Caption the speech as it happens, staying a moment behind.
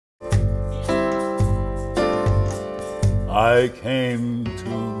I came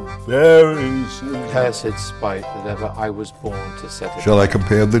to bury sin. Cursed spite that ever I was born to set it. Shall I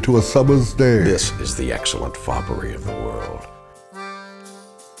compare thee to a summer's day? This is the excellent foppery of the world.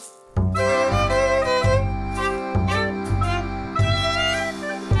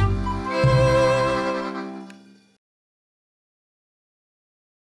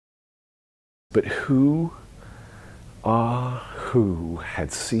 But who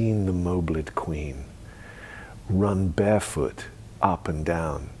had seen the Moblid Queen run barefoot up and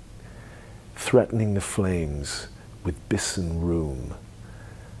down, threatening the flames with bison rheum,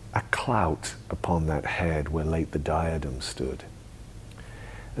 a clout upon that head where late the diadem stood,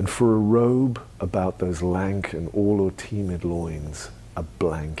 and for a robe about those lank and all-o'er-teemid loins, a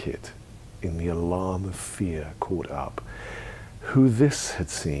blanket in the alarm of fear caught up? Who this had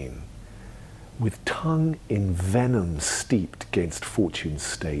seen, with tongue in venom steeped 'gainst fortune's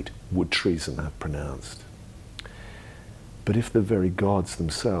state, would treason have pronounced. But if the very gods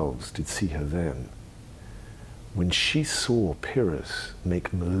themselves did see her then, when she saw Pyrrhus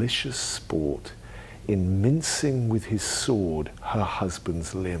make malicious sport in mincing with his sword her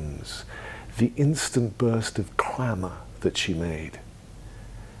husband's limbs, the instant burst of clamour that she made,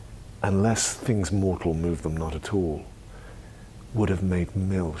 unless things mortal move them not at all, would have made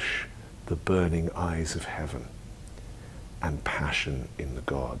milch the burning eyes of heaven and passion in the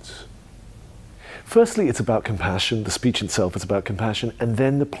gods. Firstly, it's about compassion. The speech itself is about compassion, and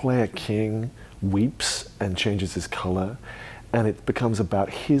then the player king weeps and changes his color, and it becomes about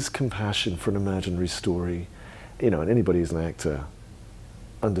his compassion for an imaginary story. You know, and anybody who's an actor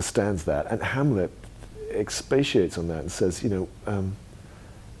understands that. And Hamlet expatiates on that and says, you know,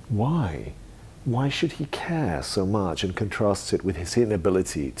 why? Why should he care so much, and contrasts it with his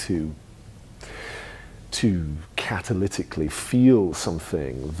inability to catalytically feel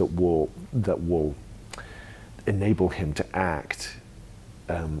something that will enable him to act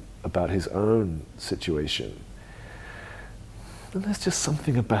about his own situation. And there's just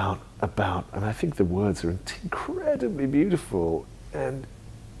something about, and I think the words are incredibly beautiful, and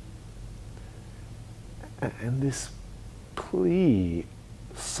this plea,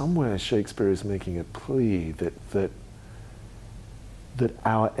 somewhere Shakespeare is making a plea that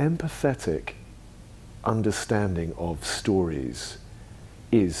our empathetic understanding of stories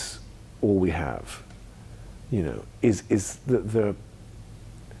is all we have. You know, is the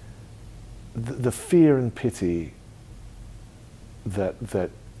fear and pity that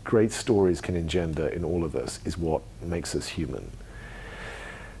great stories can engender in all of us is what makes us human.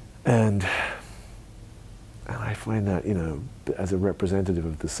 And I find that, you know, as a representative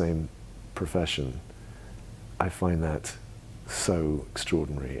of the same profession, I find that so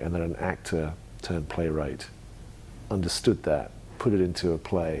extraordinary, and that an actor turned playwright understood that, put it into a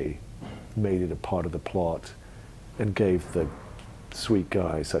play, made it a part of the plot, and gave the sweet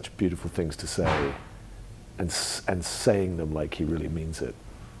guy such beautiful things to say, and saying them like he really means it,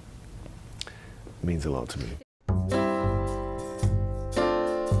 means a lot to me.